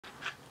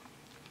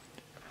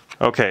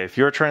Okay, if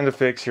you're trying to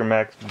fix your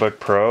MacBook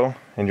Pro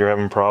and you're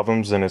having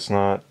problems and it's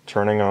not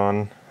turning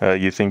on,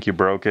 you think you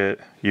broke it,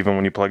 even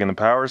when you plug in the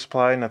power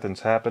supply, nothing's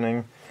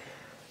happening.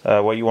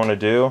 What you want to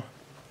do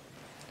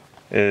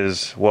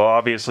is, well,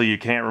 obviously you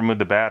can't remove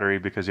the battery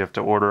because you have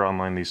to order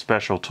online these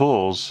special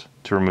tools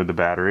to remove the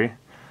battery.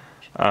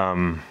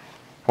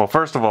 Well,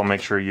 first of all,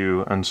 make sure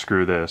you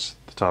unscrew this.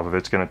 The top of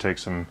it's going to take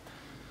some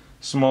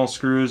small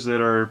screws that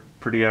are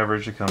pretty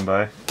average to come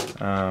by.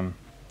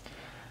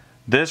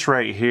 This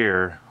right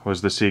here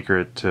was the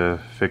secret to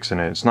fixing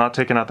it. It's not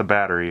taking out the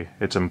battery,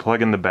 it's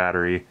unplugging the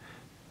battery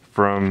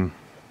from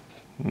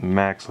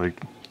Mac's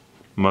like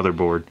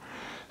motherboard.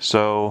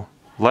 So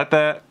let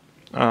that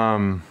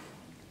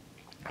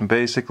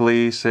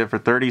basically sit for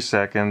 30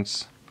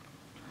 seconds,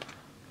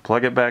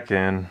 plug it back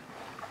in.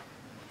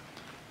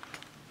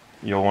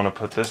 You'll want to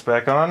put this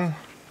back on,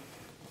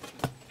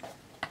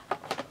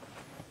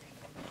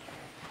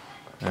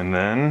 and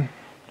then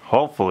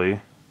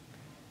hopefully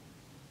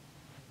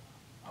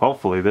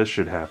this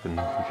should happen,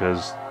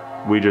 because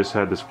we just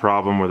had this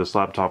problem where this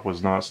laptop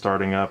was not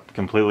starting up,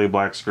 completely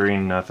black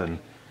screen, nothing.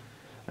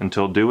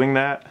 Until doing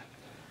that,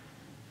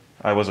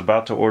 I was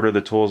about to order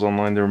the tools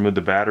online to remove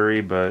the battery,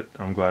 but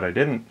I'm glad I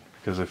didn't,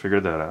 because I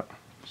figured that out.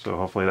 So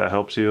hopefully that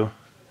helps you.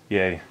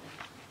 Yay.